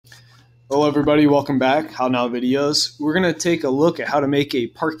Hello everybody, welcome back. How Now Videos. We're going to take a look at how to make a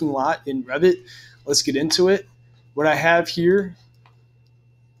parking lot in Revit. Let's get into it. What I have here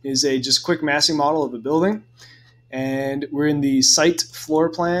is a just quick massing model of a building, and we're in the site floor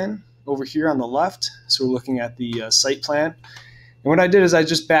plan over here on the left. So we're looking at the site plan. And what I did is I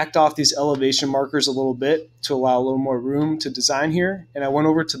just backed off these elevation markers a little bit to allow a little more room to design here, and I went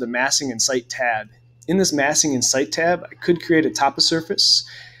over to the massing and site tab. In this massing and site tab, I could create a topo surface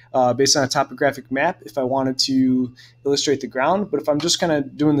based on a topographic map if I wanted to illustrate the ground. But if I'm just kind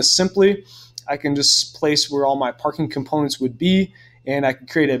of doing this simply, I can just place where all my parking components would be, and I can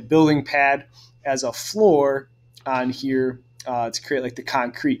create a building pad as a floor on here to create like the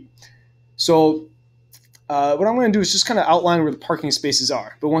concrete. So what I'm going to do is just kind of outline where the parking spaces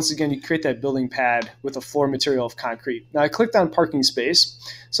are. But once again, you create that building pad with a floor material of concrete. Now I clicked on parking space,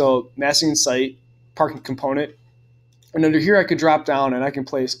 so massing and site, parking component. And under here, I could drop down and I can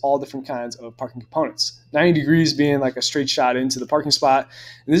place all different kinds of parking components. 90 degrees being like a straight shot into the parking spot.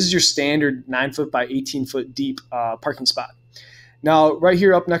 And this is your standard 9-foot by 18-foot deep parking spot. Now, right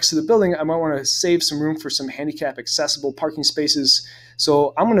here up next to the building, I might want to save some room for some handicap accessible parking spaces.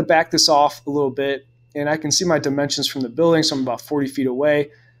 So I'm going to back this off a little bit, and I can see my dimensions from the building. So I'm about 40 feet away.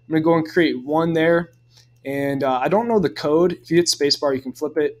 I'm going to go and create one there. And I don't know the code. If you hit spacebar, you can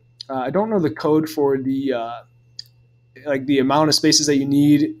flip it. I don't know the code for the amount of spaces that you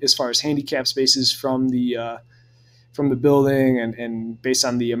need as far as handicap spaces from the building, and based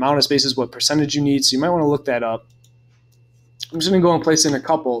on the amount of spaces, what percentage you need. So you might want to look that up. I'm just going to go and place in a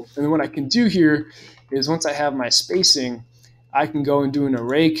couple. And then what I can do here is once I have my spacing, I can go and do an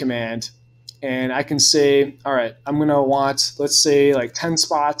array command, and I can say, all right, I'm going to want, let's say like 10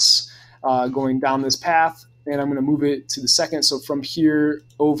 spots going down this path, and I'm going to move it to the second. So from here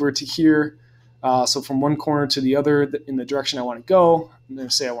over to here. So from one corner to the other in the direction I want to go, I'm going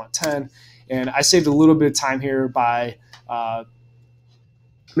to say I want 10. And I saved a little bit of time here by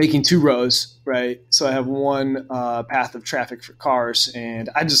making 2 rows, right? So I have one path of traffic for cars,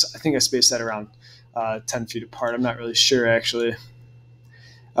 and I think I spaced that around 10 feet apart. I'm not really sure, actually.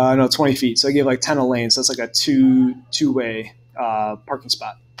 No, 20 feet. So I gave like 10 a lane. So that's like a two-way parking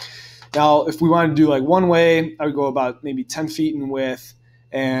spot. Now, if we wanted to do like one way, I would go about maybe 10 feet in width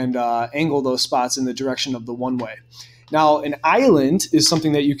and angle those spots in the direction of the one way. Now, an island is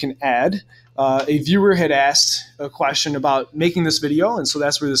something that you can add. A viewer had asked a question about making this video, and so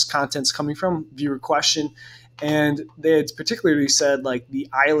that's where this content's coming from, viewer question. And they had particularly said like the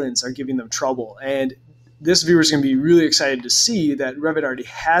islands are giving them trouble. And this viewer is going to be really excited to see that Revit already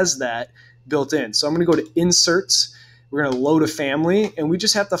has that built in. So I'm going to go to Inserts. We're going to load a family, and we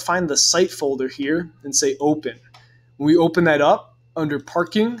just have to find the site folder here and say Open. When we open that up, under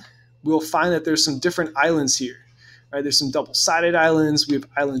Parking, we'll find that there's some different islands here. Right? There's some double-sided islands. We have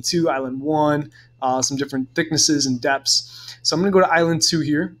Island 2, Island 1, some different thicknesses and depths. So I'm going to go to Island 2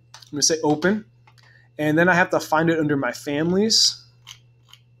 here. I'm going to say Open. And then I have to find it under my Families.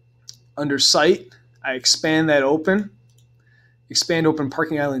 Under Site, I expand that open. Expand Open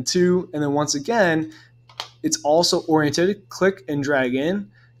Parking Island 2. And then once again, it's also oriented. Click and drag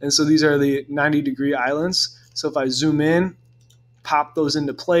in. And so these are the 90-degree islands. So if I zoom in, pop those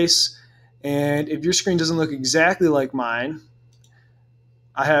into place. And if your screen doesn't look exactly like mine,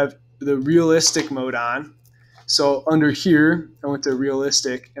 I have the realistic mode on. So under here, I went to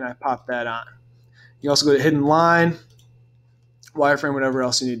realistic and I popped that on. You also go to hidden line, wireframe, whatever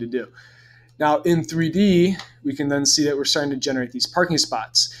else you need to do. Now in 3D, we can then see that we're starting to generate these parking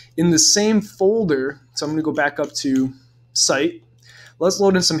spots. In the same folder, so I'm going to go back up to Site. Let's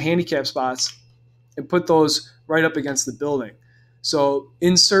load in some handicap spots and put those right up against the building. So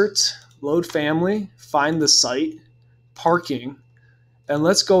Insert, Load Family, find the site, Parking, and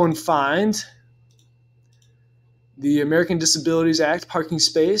let's go and find the American Disabilities Act parking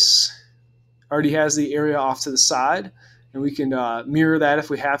space. Already has the area off to the side, and we can mirror that if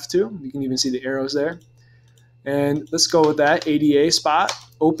we have to. You can even see the arrows there. And let's go with that ADA spot,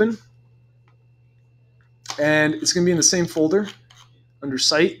 Open. And it's going to be in the same folder under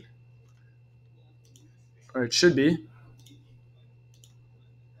Site, or it should be.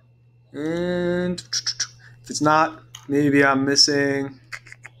 And if it's not, maybe I'm missing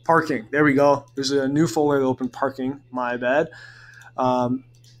Parking. There we go. There's a new folder that opened Parking. My bad.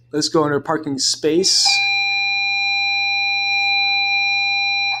 Let's go under Parking Space.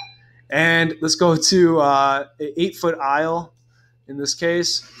 And let's go to an 8-foot aisle in this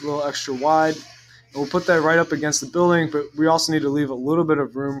case, a little extra wide. And we'll put that right up against the building, but we also need to leave a little bit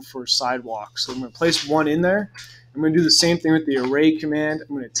of room for sidewalks. So I'm going to place one in there. I'm going to do the same thing with the array command.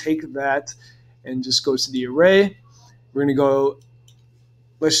 I'm going to take that and just go to the array. We're going to go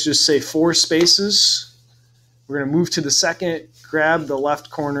let's just say 4 spaces. We're going to move to the second, grab the left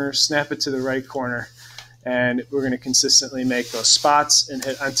corner, snap it to the right corner, and we're going to consistently make those spots and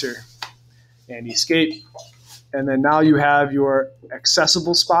hit enter and escape. And then now you have your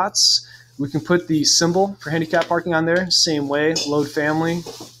accessible spots. We can put the symbol for handicap parking on there, same way, load family,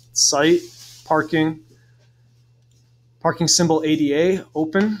 site, parking symbol ADA,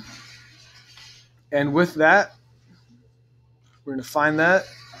 open. And with that, we're going to find that.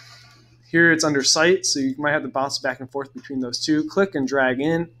 Here it's under site, so you might have to bounce back and forth between those two. Click and drag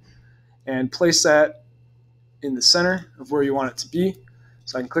in and place that in the center of where you want it to be.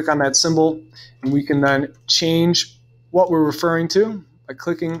 So I can click on that symbol, and we can then change what we're referring to by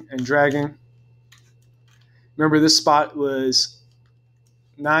clicking and dragging. Remember, this spot was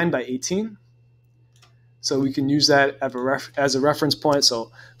 9 by 18. So we can use that as a reference point.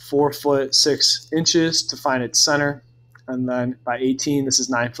 So 4 foot 6 inches to find its center. And then by 18, this is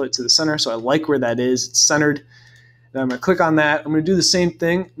 9 foot to the center. So I like where that is. It's centered. Then I'm going to click on that. I'm going to do the same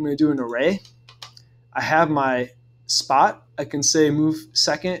thing. I'm going to do an array. I have my spot. I can say move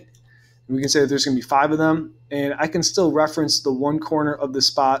second. We can say that there's going to be 5 of them. And I can still reference the one corner of the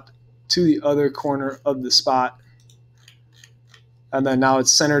spot to the other corner of the spot. And then now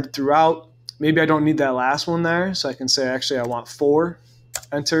it's centered throughout. Maybe I don't need that last one there, so I can say, actually, I want 4,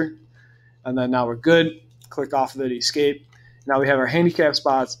 enter, and then now we're good. Click off of it, escape. Now we have our handicap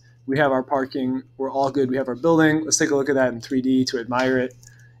spots, we have our parking, we're all good. We have our building. Let's take a look at that in 3D to admire it,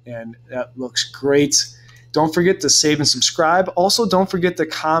 and that looks great. Don't forget to save and subscribe. Also, don't forget to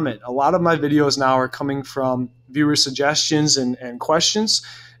comment. A lot of my videos now are coming from viewer suggestions and questions,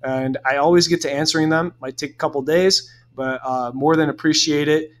 and I always get to answering them. Might take a couple days, but more than appreciate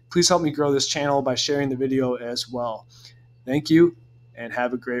it. Please help me grow this channel by sharing the video as well. Thank you, and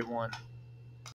have a great one.